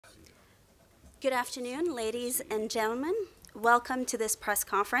Good afternoon, ladies and gentlemen. Welcome to this press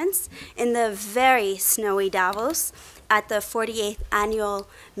conference in the very snowy Davos at the 48th annual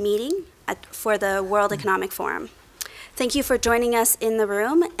meeting for the World Economic Forum. Thank you for joining us in the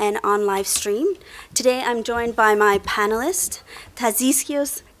room and on live stream. Today I'm joined by my panelist,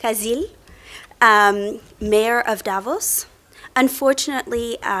 Tarzisius, Mayor of Davos.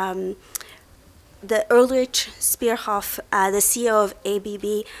 Unfortunately, the Ulrich Spiesshofer, the CEO of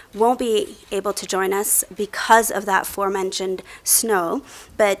ABB, won't be able to join us because of that aforementioned snow,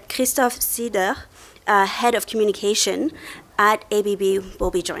 but Christoph Sieder, Head of Communication at ABB, will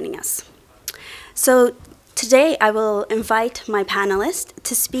be joining us. So today I will invite my panelists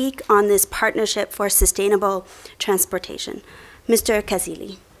to speak on this partnership for sustainable transportation. Mr.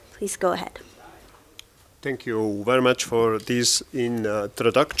 Caviezel, please go ahead. Thank you very much for this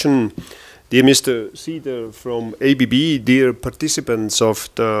introduction. Dear Mr. Sieder from ABB, dear participants of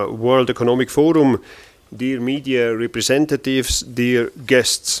the World Economic Forum, dear media representatives, dear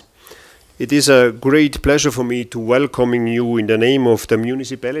guests. It is a great pleasure for me to welcome you in the name of the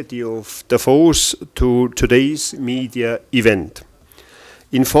municipality of Davos to today's media event.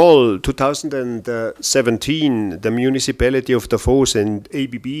 In fall 2017, the municipality of Davos and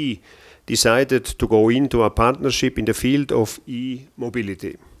ABB decided to go into a partnership in the field of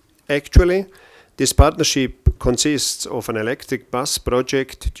e-mobility. Actually, this partnership consists of an electric bus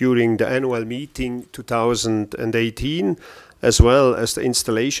project during the annual meeting 2018, as well as the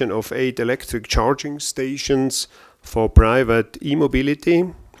installation of 8 electric charging stations for private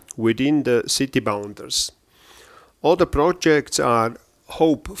e-mobility within the city boundaries. Other projects are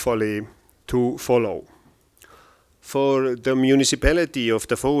hopefully to follow. For the municipality of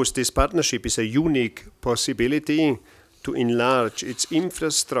Davos, this partnership is a unique possibility to enlarge its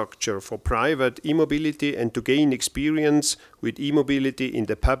infrastructure for private e-mobility and to gain experience with e-mobility in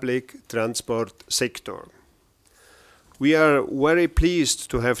the public transport sector. We are very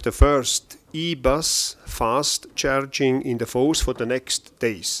pleased to have the first e-bus fast charging in Davos for the next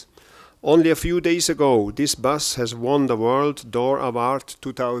days. Only a few days ago, this bus has won the World Door Award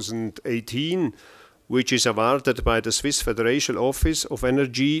 2018, which is awarded by the Swiss Federation Office of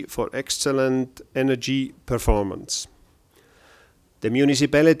Energy for excellent energy performance. The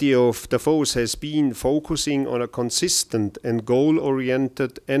municipality of Davos has been focusing on a consistent and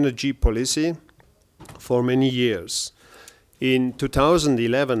goal-oriented energy policy for many years. In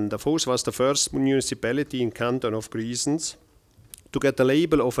 2011, Davos was the first municipality in Canton of Grisons to get the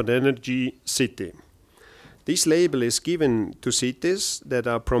label of an energy city. This label is given to cities that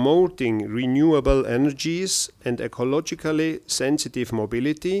are promoting renewable energies and ecologically sensitive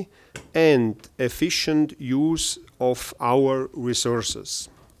mobility and efficient use of our resources.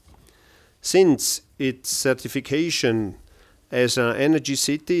 Since its certification as an energy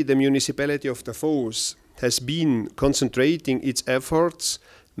city, the municipality of Davos has been concentrating its efforts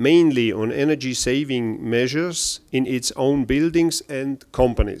mainly on energy-saving measures in its own buildings and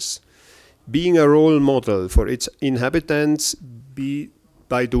companies, being a role model for its inhabitants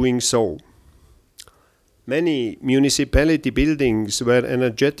by doing so. Many municipality buildings were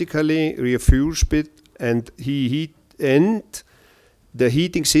energetically refurbished and the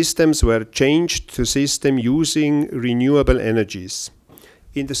heating systems were changed to systems using renewable energies.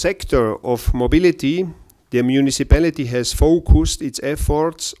 In the sector of mobility, the municipality has focused its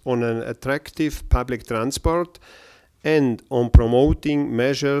efforts on an attractive public transport and on promoting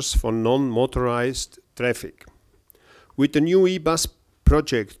measures for non-motorized traffic. With the new e-bus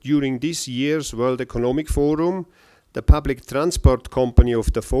project during this year's World Economic Forum, the public transport company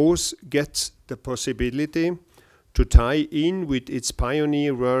of Davos gets the possibility to tie in with its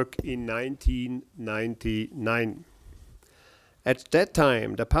pioneer work in 1999. At that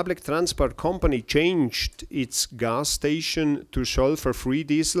time, the public transport company changed its gas station to sulfur-free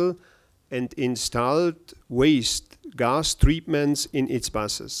diesel and installed waste gas treatments in its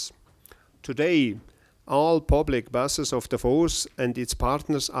buses. Today, all public buses of Davos and its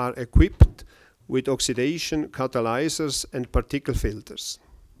partners are equipped with oxidation catalyzers and particle filters.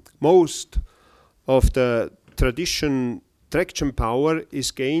 Most of the traction power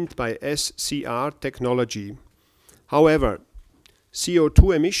is gained by SCR technology. However,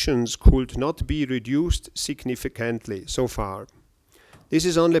 CO2 emissions could not be reduced significantly so far. This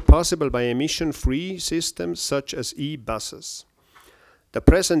is only possible by emission-free systems such as e-buses. The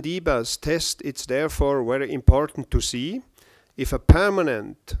present e-bus test is therefore very important to see if a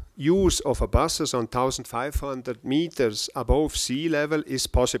permanent use of a buses on 1,500 meters above sea level is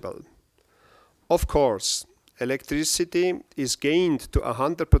possible. Of course, electricity is gained to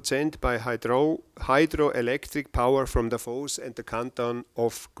 100% by hydroelectric power from Davos and the canton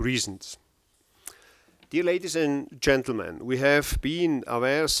of Grisons. Dear ladies and gentlemen, we have been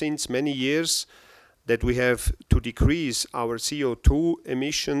aware since many years that we have to decrease our CO2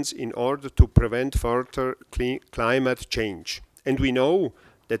 emissions in order to prevent further climate change. And we know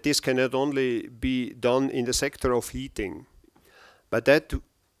that this cannot only be done in the sector of heating, but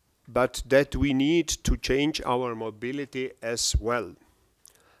that we need to change our mobility as well.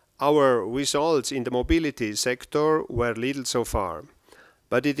 Our results in the mobility sector were little so far,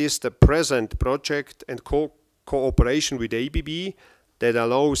 but it is the present project and cooperation with ABB that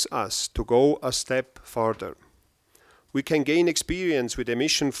allows us to go a step further. We can gain experience with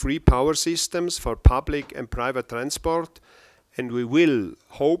emission-free power systems for public and private transport, and we will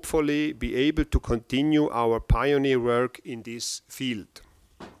hopefully be able to continue our pioneer work in this field.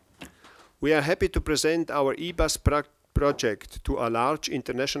 We are happy to present our e-bus project to a large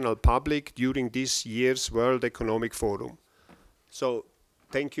international public during this year's World Economic Forum. So,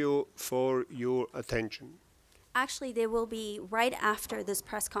 thank you for your attention. Actually, there will be, right after this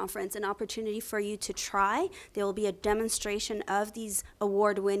press conference, an opportunity for you to try. There will be a demonstration of these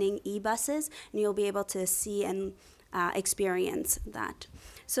award-winning e-buses, and you'll be able to see and experience that.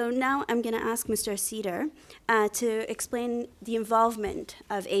 So now I'm going to ask Mr. Ceder to explain the involvement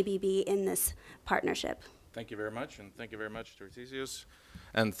of ABB in this partnership. Thank you very much, and thank you very much, Tarzisius.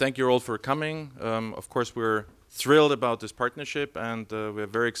 And thank you all for coming. Of course, we're thrilled about this partnership, and we're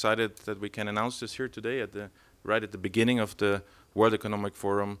very excited that we can announce this here today right at the beginning of the World Economic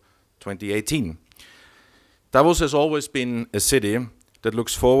Forum 2018. Davos has always been a city that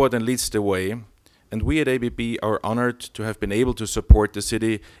looks forward and leads the way, and we at ABB are honored to have been able to support the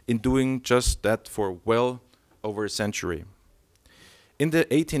city in doing just that for well over a century. In the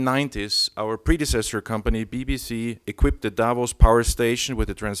 1890s, our predecessor company, BBC, equipped the Davos power station with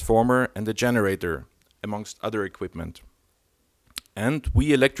a transformer and a generator, amongst other equipment. And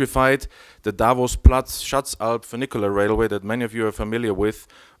we electrified the Davos-Platz-Schatzalp funicular railway that many of you are familiar with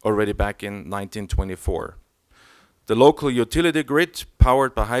already back in 1924. The local utility grid,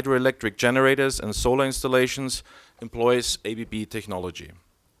 powered by hydroelectric generators and solar installations, employs ABB technology.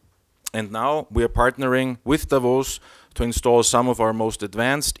 And now we are partnering with Davos to install some of our most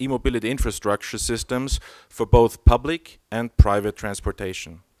advanced e-mobility infrastructure systems for both public and private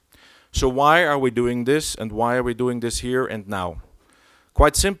transportation. So why are we doing this, and why are we doing this here and now?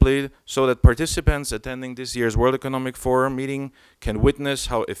 Quite simply, so that participants attending this year's World Economic Forum meeting can witness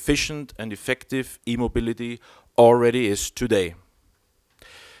how efficient and effective e-mobility already is today.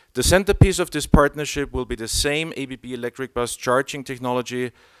 The centerpiece of this partnership will be the same ABB electric bus charging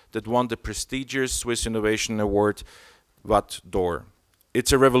technology that won the prestigious Swiss Innovation Award Watt Door.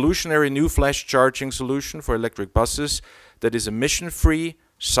 It's a revolutionary new flash charging solution for electric buses that is emission-free,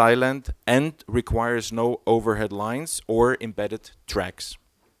 silent, and requires no overhead lines or embedded tracks.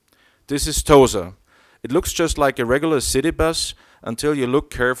 This is TOSA. It looks just like a regular city bus until you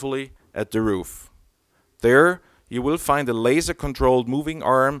look carefully at the roof. There you will find a laser-controlled moving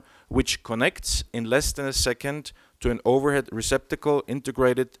arm which connects in less than a second to an overhead receptacle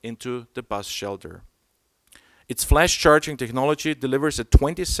integrated into the bus shelter. Its flash charging technology delivers a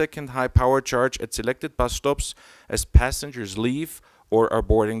 20-second high power charge at selected bus stops as passengers leave or are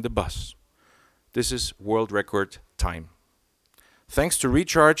boarding the bus. This is world record time. Thanks to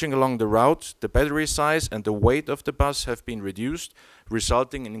recharging along the route, the battery size and the weight of the bus have been reduced,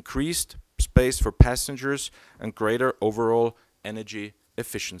 resulting in increased space for passengers and greater overall energy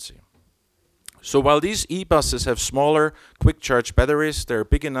efficiency. So while these e-buses have smaller quick charge batteries, they are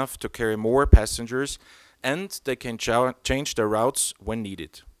big enough to carry more passengers, and they can change their routes when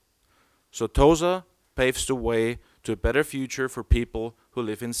needed. So TOSA paves the way to a better future for people who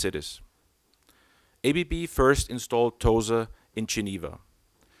live in cities. ABB first installed TOSA in Geneva,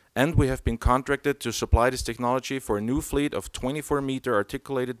 and we have been contracted to supply this technology for a new fleet of 24-meter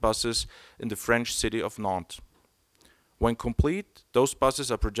articulated buses in the French city of Nantes. When complete, those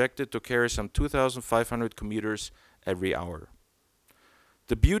buses are projected to carry some 2,500 commuters every hour.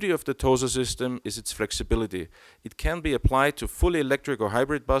 The beauty of the TOSA system is its flexibility. It can be applied to fully electric or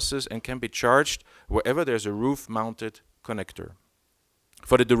hybrid buses and can be charged wherever there's a roof-mounted connector.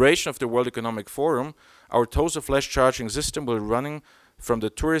 For the duration of the World Economic Forum, our TOSA flash charging system will be running from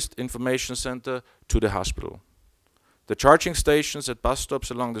the Tourist Information Center to the hospital. The charging stations at bus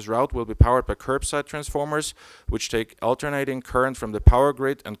stops along this route will be powered by curbside transformers, which take alternating current from the power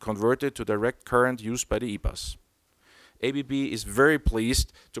grid and convert it to direct current used by the e-bus. ABB is very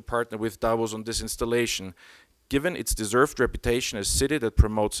pleased to partner with Davos on this installation, given its deserved reputation as a city that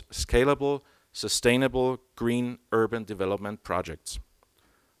promotes scalable, sustainable, green urban development projects.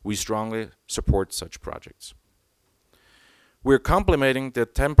 We strongly support such projects. We're complementing the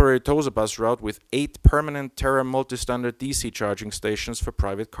temporary TOSA bus route with 8 permanent Terra multi-standard DC charging stations for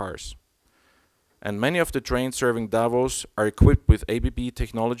private cars. And many of the trains serving Davos are equipped with ABB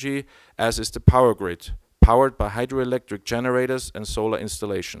technology, as is the power grid, powered by hydroelectric generators and solar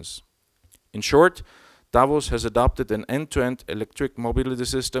installations. In short, Davos has adopted an end-to-end electric mobility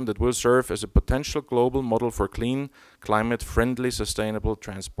system that will serve as a potential global model for clean, climate-friendly, sustainable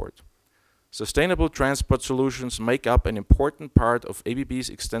transport. Sustainable transport solutions make up an important part of ABB's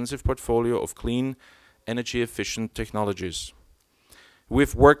extensive portfolio of clean, energy-efficient technologies.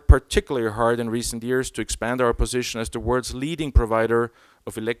 We've worked particularly hard in recent years to expand our position as the world's leading provider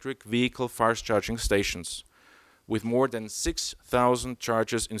of electric vehicle fast charging stations, with more than 6,000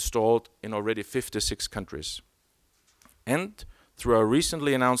 chargers installed in already 56 countries. And through our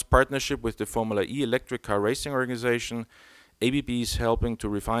recently announced partnership with the Formula E electric car racing organization, ABB is helping to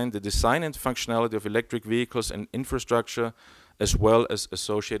refine the design and functionality of electric vehicles and infrastructure, as well as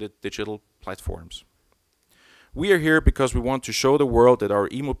associated digital platforms. We are here because we want to show the world that our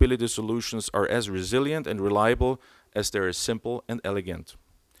e-mobility solutions are as resilient and reliable as they are simple and elegant.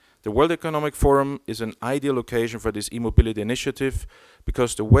 The World Economic Forum is an ideal occasion for this e-mobility initiative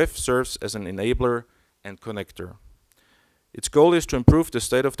because the WEF serves as an enabler and connector. Its goal is to improve the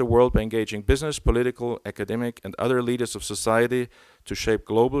state of the world by engaging business, political, academic, and other leaders of society to shape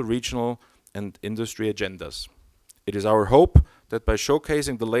global, regional, and industry agendas. It is our hope that by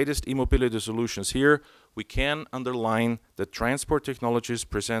showcasing the latest e-mobility solutions here, we can underline that transport technologies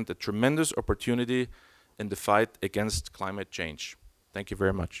present a tremendous opportunity in the fight against climate change. Thank you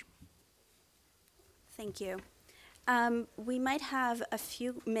very much. Thank you. We might have a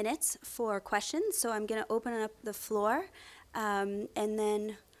few minutes for questions, so I'm going to open up the floor. And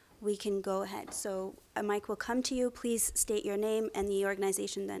then we can go ahead. So a mic will come to you. Please state your name and the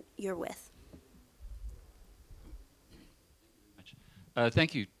organization that you're with.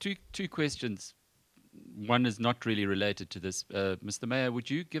 Thank you. Two questions. One is not really related to this. Mr. Mayor, would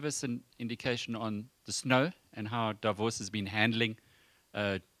you give us an indication on the snow and how Davos has been handling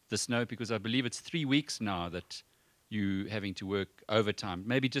the snow? Because I believe it's 3 weeks now that you're having to work overtime.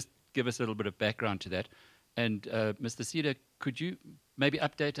 Maybe just give us a little bit of background to that. And Mr. Ceder, could you maybe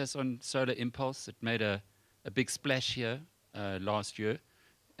update us on Solar Impulse? It made a big splash here last year,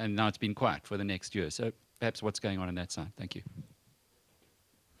 and now it's been quiet for the next year. So perhaps what's going on that side? Thank you.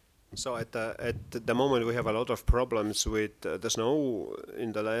 So at the moment we have a lot of problems with the snow.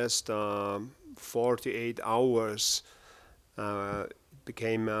 In the last 48 hours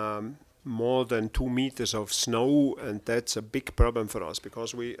became more than 2 meters of snow, and that's a big problem for us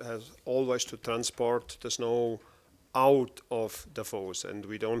because we have always to transport the snow out of Davos, and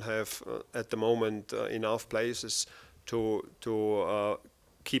we don't have at the moment enough places to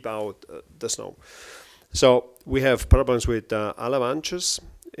keep out the snow. So we have problems with avalanches.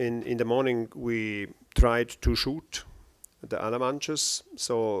 In the morning we tried to shoot the avalanches,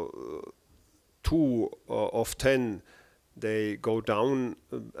 so 2 of 10 they go down,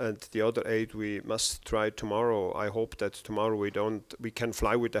 and the other 8 we must try tomorrow. I hope that tomorrow we can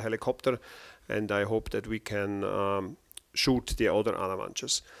fly with the helicopter, and I hope that we can shoot the other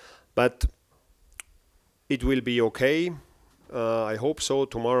avalanches. But it will be okay. I hope so.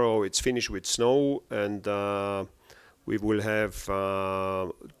 Tomorrow it's finished with snow, and we will have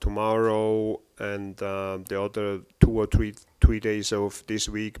tomorrow and the other 2 or 3 days of this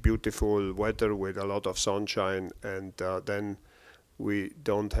week beautiful weather with a lot of sunshine, and then we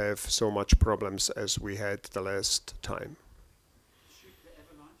don't have so much problems as we had the last time. Shoot the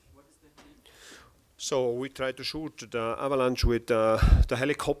avalanche, what does that mean? So we try to shoot the avalanche with the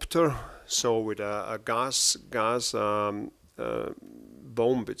helicopter, so with a gas bomb.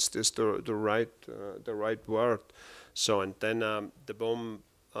 It's just the right word. So, and then the bomb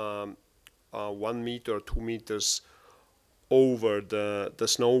 1 meter or 2 meters over the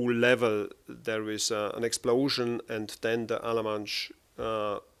snow level, there is an explosion, and then the avalanche,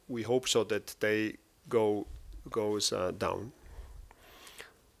 we hope so that they goes down.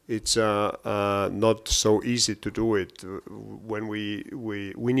 It's not so easy to do it when we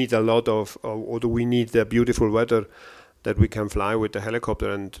need a lot of, or we need the beautiful weather that we can fly with the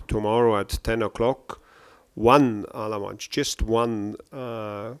helicopter. And tomorrow at 10 o'clock, one avalanche, just one,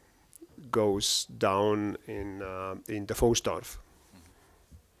 goes down in the Davos.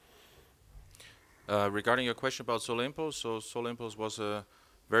 Regarding your question about Solar Impulse, so Solar Impulse was a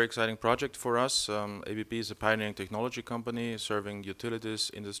very exciting project for us. ABB is a pioneering technology company serving utilities,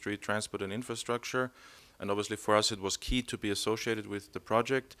 industry, transport, and infrastructure. And obviously for us it was key to be associated with the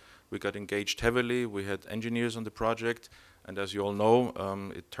project. We got engaged heavily. We had engineers on the project. And as you all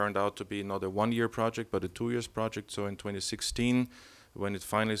know, it turned out to be not a one-year project, but a 2-year project. So in 2016, when it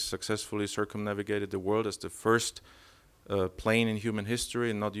finally successfully circumnavigated the world as the first plane in human history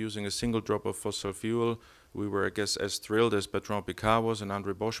and not using a single drop of fossil fuel, we were, I guess, as thrilled as Bertrand Piccard was and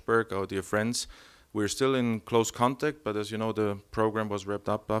André Boschberg, our dear friends. We're still in close contact, but as you know, the program was wrapped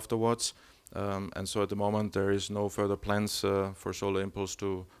up afterwards. And so at the moment, there is no further plans for Solar Impulse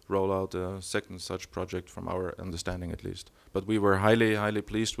to roll out a second such project from our understanding at least. But we were highly, highly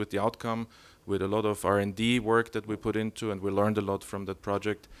pleased with the outcome, with a lot of R&D work that we put into, and we learned a lot from that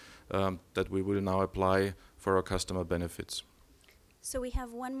project that we will now apply for our customer benefits. So we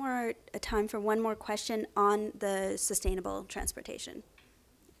have one more time for one more question on the sustainable transportation.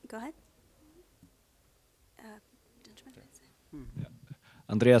 Go ahead.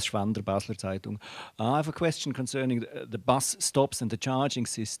 Andreas Schwander, Basler Zeitung. I have a question concerning the bus stops and the charging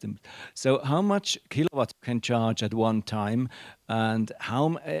system. So how much kilowatt you can charge at one time, and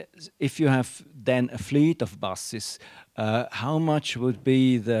how, if you have then a fleet of buses, how much would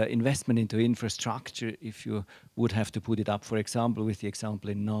be the investment into infrastructure if you would have to put it up, for example, with the example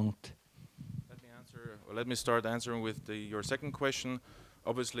in Nantes? Let me answer. Well, let me start answering with your second question.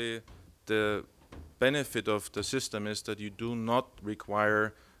 Obviously, the benefit of the system is that you do not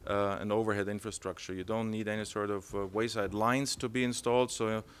require an overhead infrastructure. You don't need any sort of wayside lines to be installed.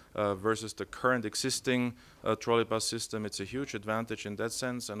 So versus the current existing trolley bus system, it's a huge advantage in that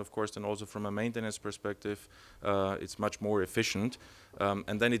sense. And of course, then also from a maintenance perspective, it's much more efficient.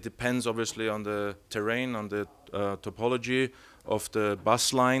 And then it depends obviously on the terrain, on the topology of the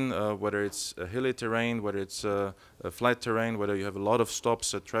bus line, whether it's a hilly terrain, whether it's a flat terrain, whether you have a lot of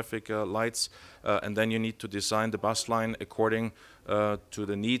stops at traffic lights, and then you need to design the bus line according to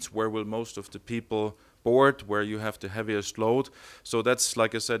the needs, where will most of the people board, where you have the heaviest load. So that's,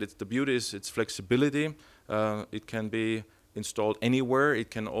 like I said, the beauty is its flexibility. It can be installed anywhere. It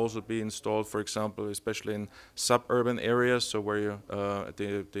can also be installed, for example, especially in suburban areas, so where you,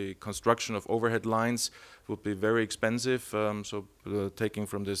 the construction of overhead lines would be very expensive, taking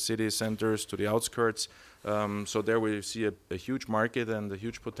from the city centers to the outskirts. So there we see a huge market and a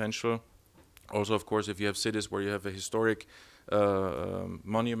huge potential. Also, of course, if you have cities where you have a historic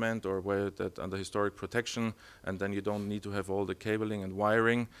monument or where that under historic protection, and then you don't need to have all the cabling and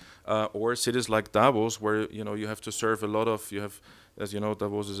wiring, or cities like Davos, where you have to serve a lot of, as you know,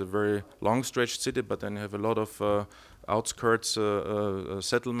 Davos is a very long stretched city, but then you have a lot of outskirts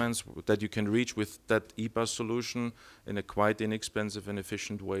settlements that you can reach with that e-bus solution in a quite inexpensive and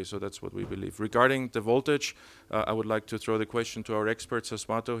efficient way. So that's what we believe. Regarding the voltage, I would like to throw the question to our expert,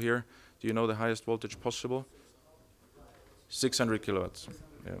 Saswato here. Do you know the highest voltage possible? 600 kilowatts.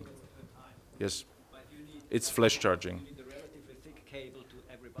 Yeah. Yes. It's flash charging. You need a relatively thick cable to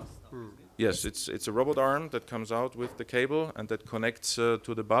every bus stop, isn't it? Yes, it's a robot arm that comes out with the cable and that connects to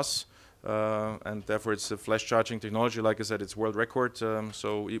the bus. And therefore it's a flash charging technology. Like I said, it's world record.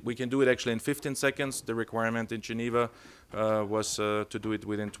 So we can do it actually in 15 seconds. The requirement in Geneva was to do it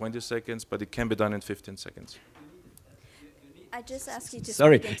within 20 seconds, but it can be done in 15 seconds. I just asked you to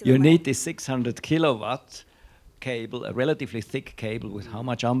Sorry, you the need this 600 kilowatt cable, a relatively thick cable with how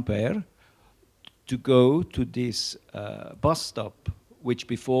much ampere, to go to this bus stop, which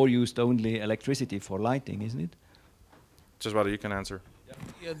before used only electricity for lighting, isn't it? Just what you can answer.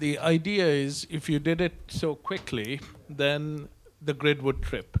 Yeah, the idea is if you did it so quickly, then the grid would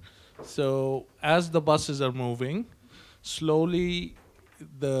trip. So as the buses are moving, slowly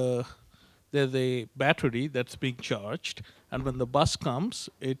there's a battery that's being charged, and when the bus comes,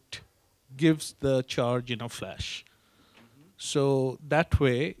 it gives the charge in a flash. So that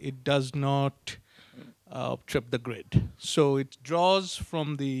way, it does not trip the grid. So it draws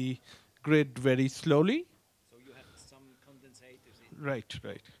from the grid very slowly. So you have some condensators in. Right,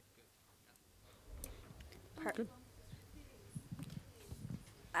 right.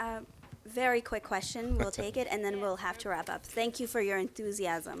 Very quick question. We'll take it, and then we'll have to wrap up. Thank you for your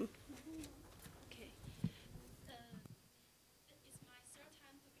enthusiasm.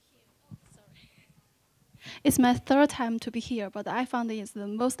 It's my third time to be here, but I found it's the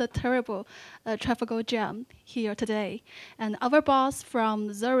most terrible traffic jam here today. And our bus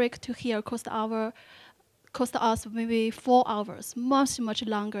from Zurich to here cost us maybe 4 hours, much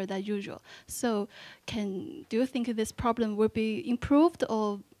longer than usual. So, do you think this problem will be improved,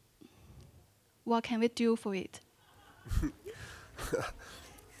 or what can we do for it?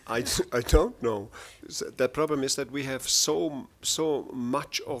 I don't know. The problem is that we have so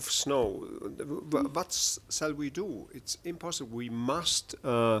much of snow. What shall we do? It's impossible. We must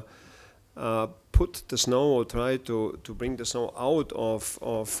put the snow, or try to bring the snow out of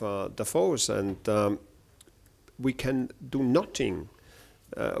Davos. And we can do nothing.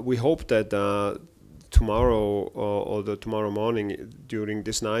 We hope that tomorrow or the tomorrow morning during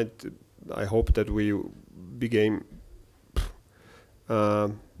this night, I hope that we begin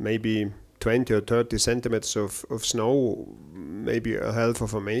maybe 20 or 30 centimeters of snow, maybe a half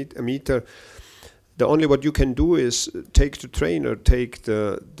of a meter. The only what you can do is take the train or take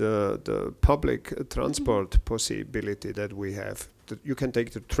the public transport possibility that we have. You can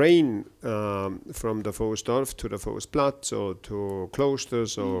take the train from the Vosdorf to the Vosplatz or to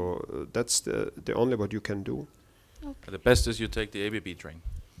Klosters, or that's the only what you can do. The best is you take the ABB train.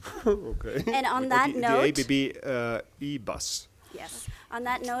 Okay. And on that note, the ABB e-bus. yes. On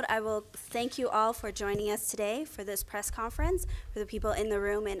that note, I will thank you all for joining us today for this press conference, for the people in the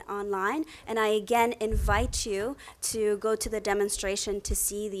room and online. And I again invite you to go to the demonstration to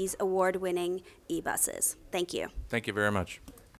see these award-winning e-buses. Thank you. Thank you very much.